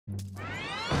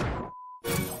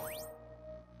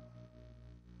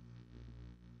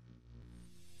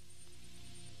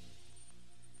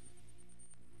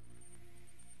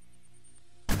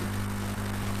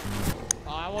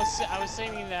was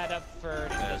saving that up for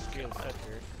industrial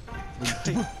cooker.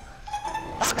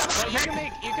 You can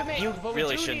make. You but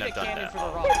really we do shouldn't need have a done cannon that. for the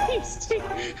rock wall, so you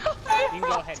can go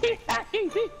ahead and make that.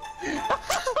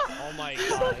 Oh my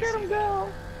god. Look at him go!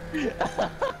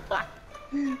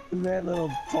 That little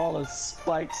ball of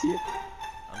spikes here.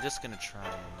 I'm just gonna try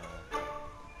and.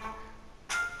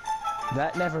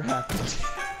 That never happened.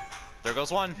 There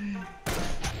goes one.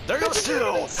 There goes two.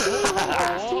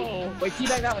 Whoa. Wait,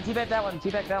 teabag that one. Teabag that one.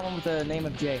 Teabag that one with the name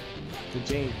of Jay. The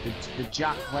J. The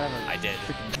Jock. Whatever. I did.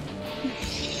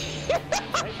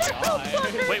 Oh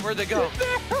Wait, where'd they go?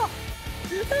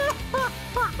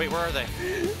 Wait, where are they?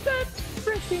 That's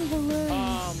freaking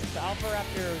hilarious. The Alpha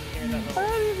Raptor near that I little.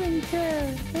 don't even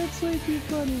care. That's way too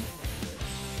funny.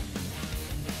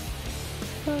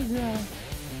 Oh god.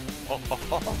 Oh, oh,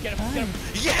 oh. Get him, get him.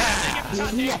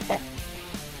 Yeah! Yeah.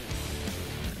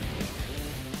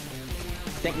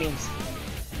 Think memes.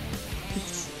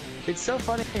 It's so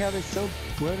funny how they're so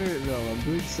blurred though. I'm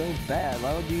doing so bad.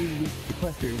 Why would you be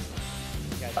blurred?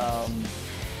 Oh,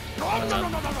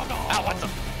 what the?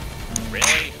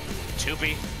 Really?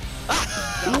 Toopy?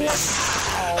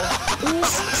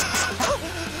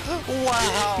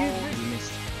 Wow! You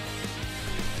missed.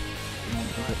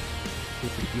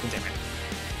 Damn it.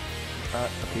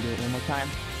 Okay, do it one more time.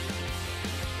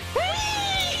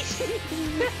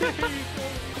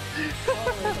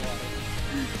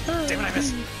 Damn it, I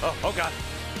missed. Oh god.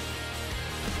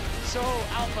 So,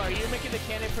 Alpha, are you making the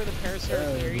cannon for the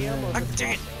Parasaurarium or for the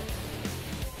dang it. Bronto?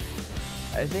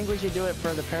 I think we should do it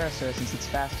for the Parasaur since it's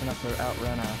fast enough to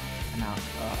outrun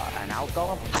an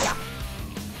outgolem.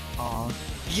 Aw.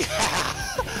 Yeah!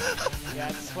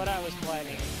 That's what I was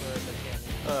planning for the cannon.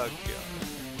 Oh god.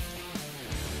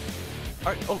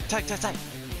 Alright, oh, tag.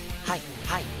 Hi,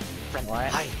 friend. What?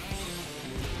 Hi.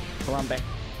 Come on, back.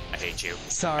 I hate you.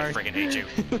 Sorry. I freaking hate you.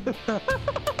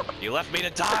 You left me to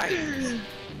die!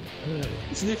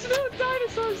 There's no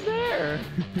dinosaurs there!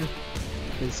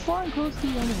 They spawn close to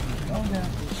you anyway. Oh no.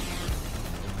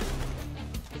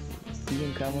 See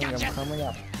him coming, Gotcha. I'm coming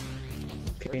up.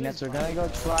 Okay, next we're gonna go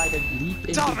try to leap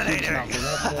into Dominating!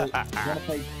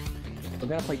 We're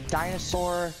gonna play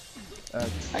dinosaur.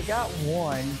 I got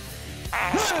one.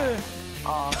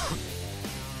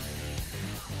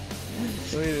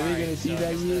 Wait, are we gonna see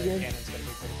that you again? Cannon's gonna be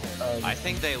pretty fast. I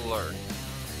think they learned.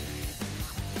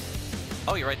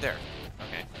 Oh, you're right there.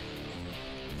 Okay.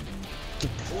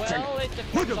 Well, it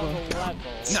depends on the level.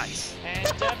 Nice. And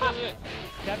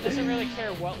Dev doesn't really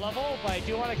care what level, but I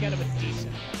do want to get him a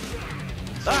decent one.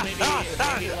 So maybe level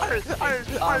 15.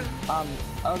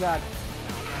 Oh god.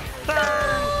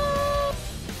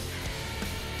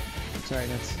 Sorry,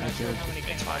 that's Not sure good. how many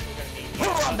cannons fine. we're gonna need.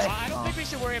 Oh, I don't think we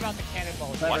should worry about the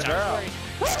cannonballs. Clever Just girl. worry-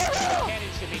 The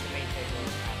cannon should be the main thing.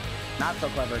 Not so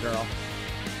clever, girl.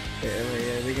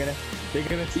 They're gonna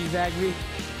teabag me.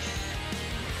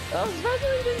 Oh,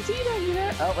 especially didn't teabag you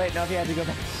there. Oh wait, no, he had to go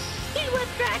back. He went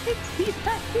back and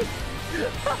teabagged me.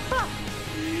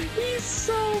 He's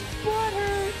so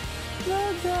butthurt.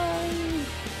 Oh god.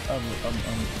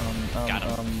 Got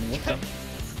him.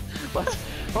 What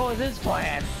was his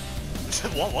plan?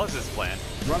 What was his plan?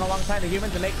 Run alongside the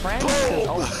humans and make friends?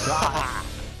 Oh god.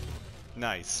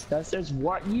 Nice. That's just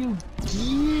what you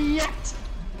get.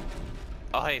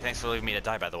 Oh, hey, thanks for leaving me to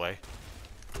die, by the way.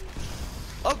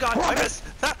 Oh god, I missed!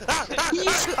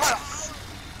 Yes.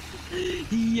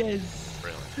 Yes.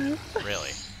 Really?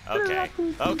 Really? Okay.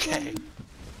 Okay.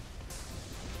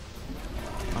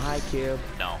 Oh, hi, Cube.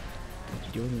 No. What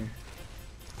you doing here?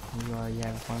 You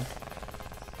having fun?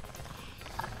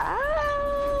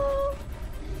 Ow!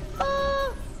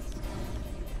 Ah!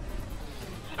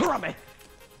 Harambe!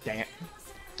 Dang it.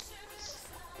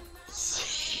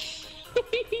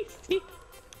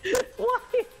 Why?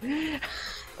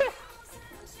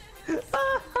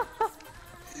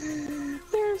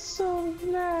 They're so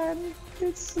mad.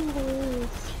 It's so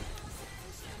hilarious.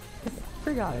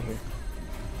 Freak out of here.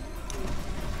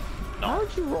 No. How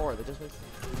would you roar? That just makes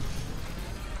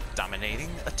Dominating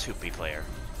a 2P player.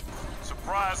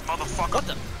 Surprise, motherfucker! What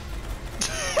the?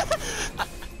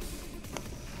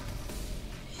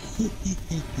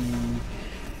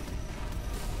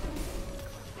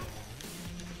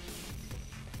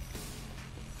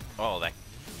 Oh, that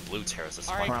blue terrace is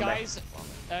fun.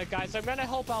 Alright, guys, I'm gonna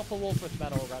help Alpha Wolf with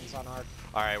metal runs on Arc.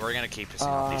 Alright, we're gonna keep pissing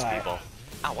off these people.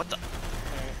 Ow, what the?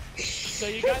 So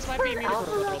you guys might be muted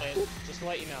for a little bit, just to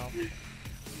let you know.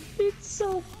 It's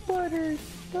so buttered.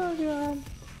 Oh god.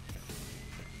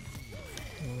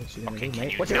 Okay, can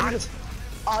you What you gonna not? do?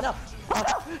 Oh no! Oh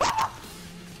no!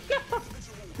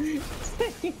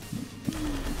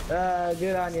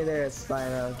 Good on you there,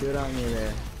 Spyro. Good on you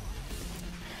there.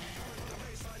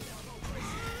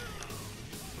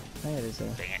 That is a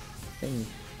Dang it. thing.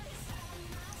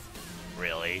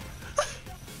 Really?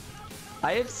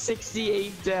 I have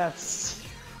 68 deaths.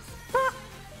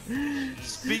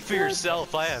 Speak for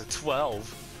yourself, I have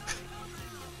 12.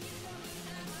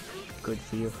 Good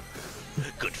for you.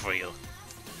 Good for you.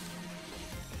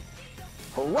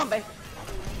 Harambe!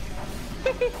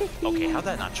 Okay, how'd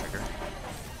that not trigger?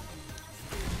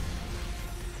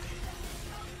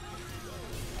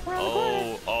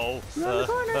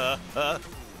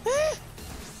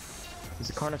 There's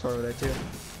a Carnage over there too.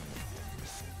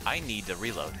 I need to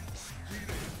reload.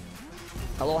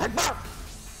 Hello, Headbar!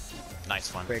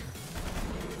 Nice one. Quick.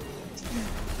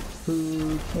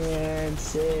 Who can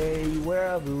say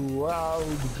where the world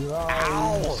goes?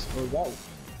 Ow! Oh, whoa.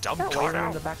 Dumb That laser in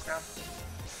Carno. the background.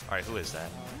 Alright, who is that?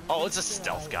 Oh, it's a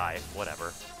stealth guy.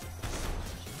 Whatever.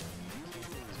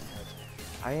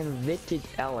 I invited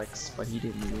Alex, but he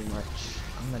didn't do much.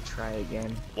 I'm gonna try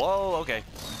again. Whoa, okay.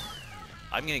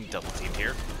 I'm getting double teamed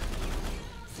here.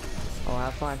 Oh,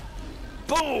 have fun.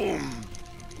 Boom!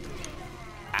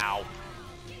 Ow.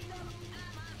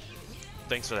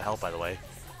 Thanks for the help, by the way.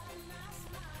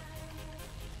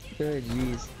 Good,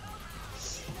 jeez.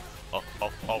 Oh.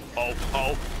 Oh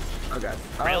god.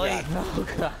 Oh, Really? God. Oh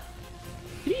god.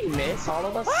 Did he miss all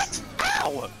of us? What?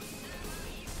 Ow!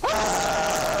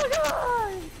 Oh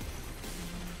god!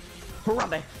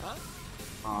 Harambe! Huh?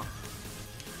 Aw.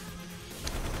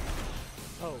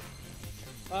 Oh.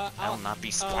 I will not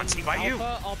be spawn teamed by you.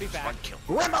 Alpha, I'll be back. One kill.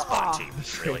 Rumble! Spawn team.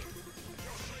 Really?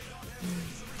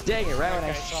 Dang it, right when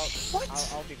Okay, I... so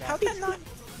What? I'll be back. How did not?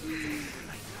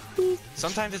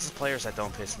 Sometimes it's the players that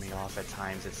don't piss me off. At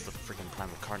times it's the freaking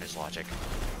Primal Carnage logic.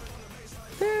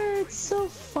 It's so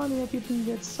funny that people can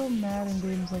get so mad in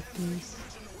games like these.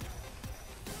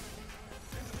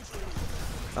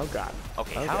 Oh god.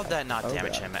 Okay, Oh, how'd God. that not Oh,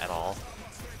 damage God. him at all?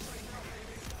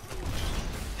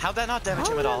 How'd that not damage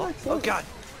him at did that all? not kill Oh him? god.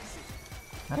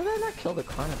 How did I not kill the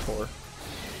Carnivore?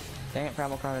 Dang it,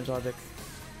 Primal Carnage logic.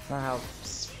 That's not how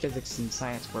physics and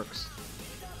science works.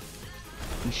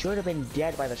 You should have been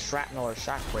dead by the shrapnel or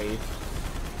shockwave.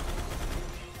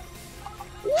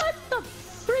 What the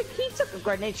frick? He took a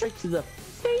grenade straight to the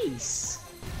face!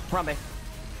 Harambe.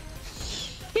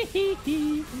 Yes!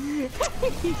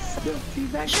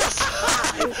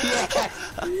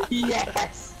 Yes!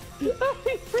 Yes!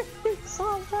 I freaking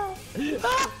saw that!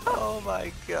 Oh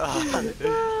my god.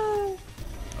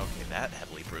 Okay, that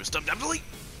heavily bruised him. Definitely.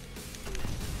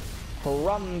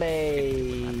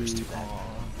 Harambe! Understood that.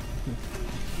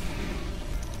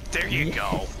 There you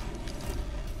go.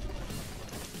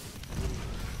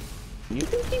 You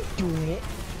think he's doing it?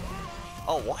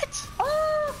 Oh, what?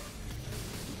 Ah!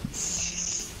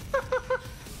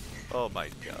 Oh my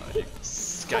god.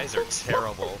 These guys are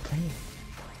terrible.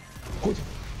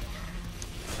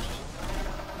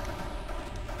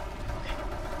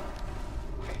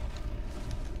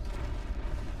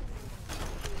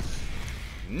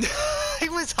 He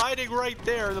was hiding right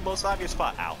there in the most obvious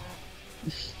spot. Ow.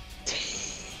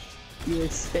 You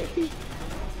expect me?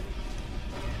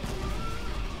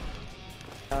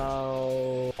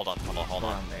 Oh. Hold on.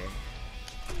 Harambe.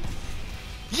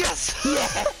 Yes!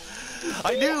 Yeah!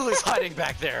 I knew he was hiding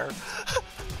back there.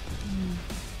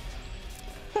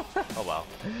 Oh wow.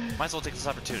 Might as well take this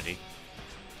opportunity.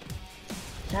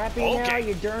 Happy now, Okay.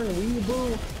 you darn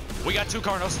weeaboo. We got 2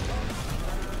 Carnos.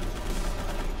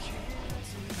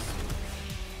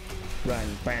 Run.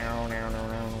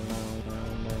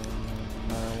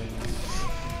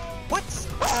 What?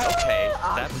 Okay,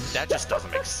 that just doesn't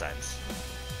make sense.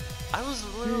 I was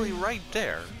literally right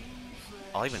there.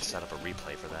 I'll even set up a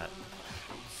replay for that.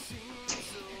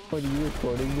 What, are you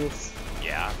recording this?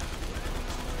 Yeah.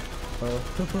 Oh.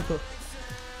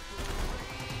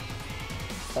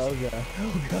 Oh god.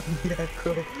 Oh god, the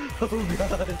acro. Oh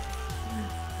god.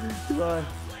 Come on.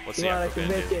 What's Come the on, I acro can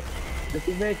gonna make do? it. I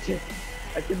can make it.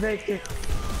 I can make it.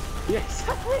 Yes.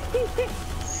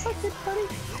 Suck it, buddy.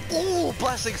 Oh,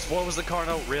 Blessings 4 was the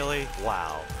Carno? Really?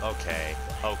 Wow. Okay.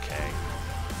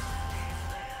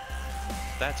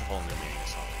 That's a whole new meaning of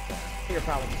something. Your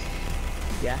problems.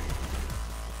 Yeah.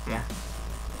 Yeah.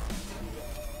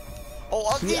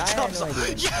 Oh, See, he I had jumps no off.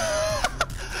 idea. Yeah!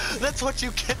 That's what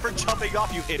you get for jumping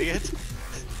off, you idiot.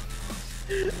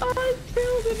 I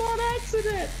killed him on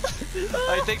accident.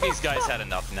 I think these guys had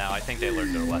enough now. I think they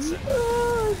learned their lesson.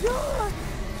 Oh god.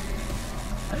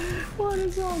 What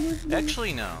is wrong with me?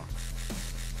 Actually, no.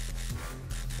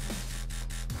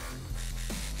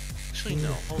 Actually,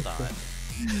 no. Hold on.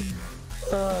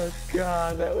 Oh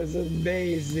god, that was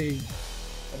amazing.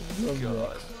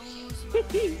 God.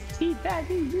 He's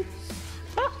teabagging.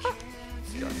 God,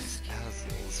 this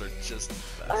are just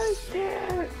the best. I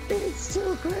can't. It's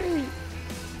too great.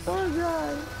 Oh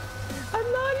god.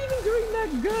 I'm not even doing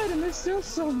that good, and they're still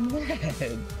so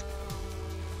mad.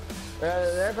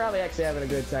 They're probably actually having a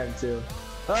good time too.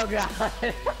 Oh god.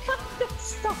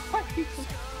 Stop.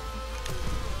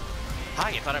 Hi,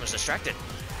 I thought I was distracted.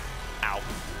 Ow.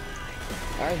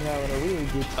 I'm having a really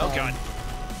good time. Oh god.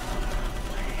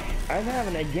 I'm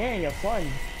having a gang of fun.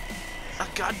 Oh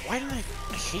god, why didn't I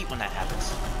hate when that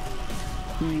happens?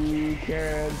 You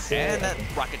can't say. And that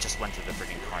rocket just went through the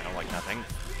freaking Carnal like nothing.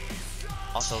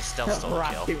 Also, stealth stole a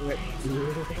kill. Rocket went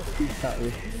through. He got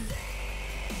me.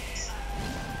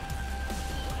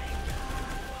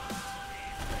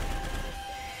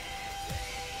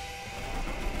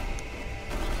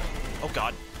 Oh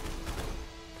god.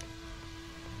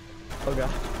 Oh god.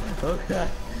 Oh god.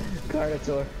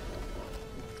 Carnotaur.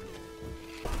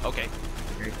 Okay.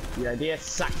 The idea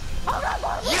sucks. Oh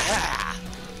god. Yeah!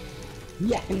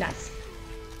 Yeah, nice.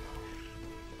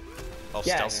 Oh,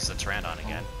 Yeah. Stealth is a Trandon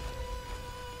again.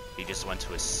 He just went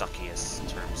to his suckiest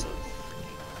terms of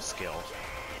skill.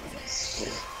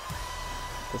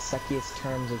 The suckiest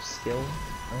terms of skill,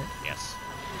 right? Yes.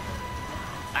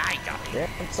 I got me. Yeah,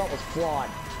 insult was flawed.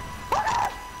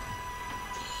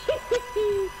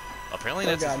 Apparently Oh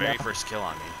that's god, his very no. first kill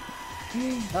on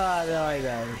me. Ah, no, I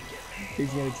know.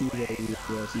 He's gonna tease it. He's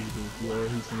gonna go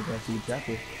see the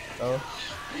trapper. Oh.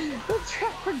 The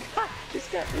trapper guy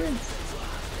just got rinsed.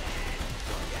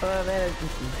 Oh man,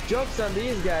 jokes on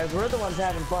these guys. We're the ones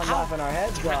having fun laughing our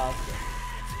heads off.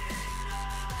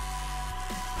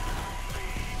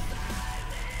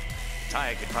 Ty,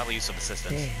 I could probably use some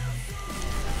assistance.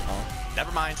 Oh.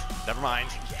 Never mind. Never mind.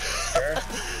 Sure.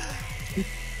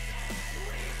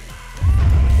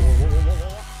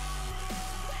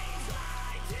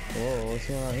 Whoa, what's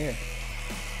going on here?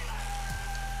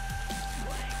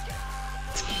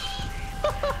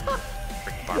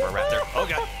 Freaking Barber Raptor. Oh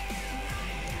god.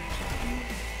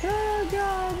 Oh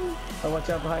god. Oh, watch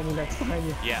out behind you, next behind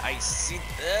you. Yeah, I see.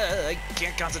 I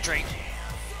can't concentrate.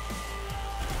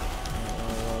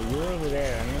 You're over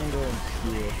there. I'm gonna go and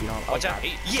see you if you don't. Watch out.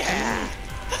 Hey, yeah!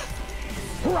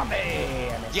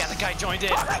 Yeah, the guy joined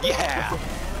in. Yeah!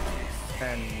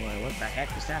 And what the heck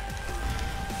just happened?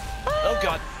 Oh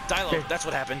god, Dilo, that's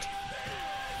what happened.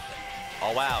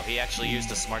 Oh wow, he actually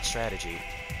used a smart strategy.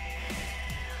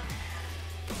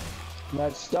 No,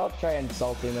 stop trying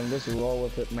insulting them. Just roll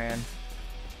with it, man.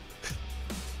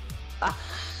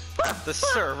 The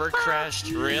server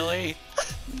crashed, really?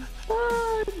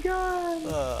 Oh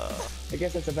god. I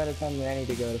guess it's a better time than any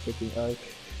to go to freaking Arc.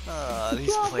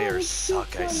 These players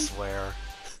suck, I swear.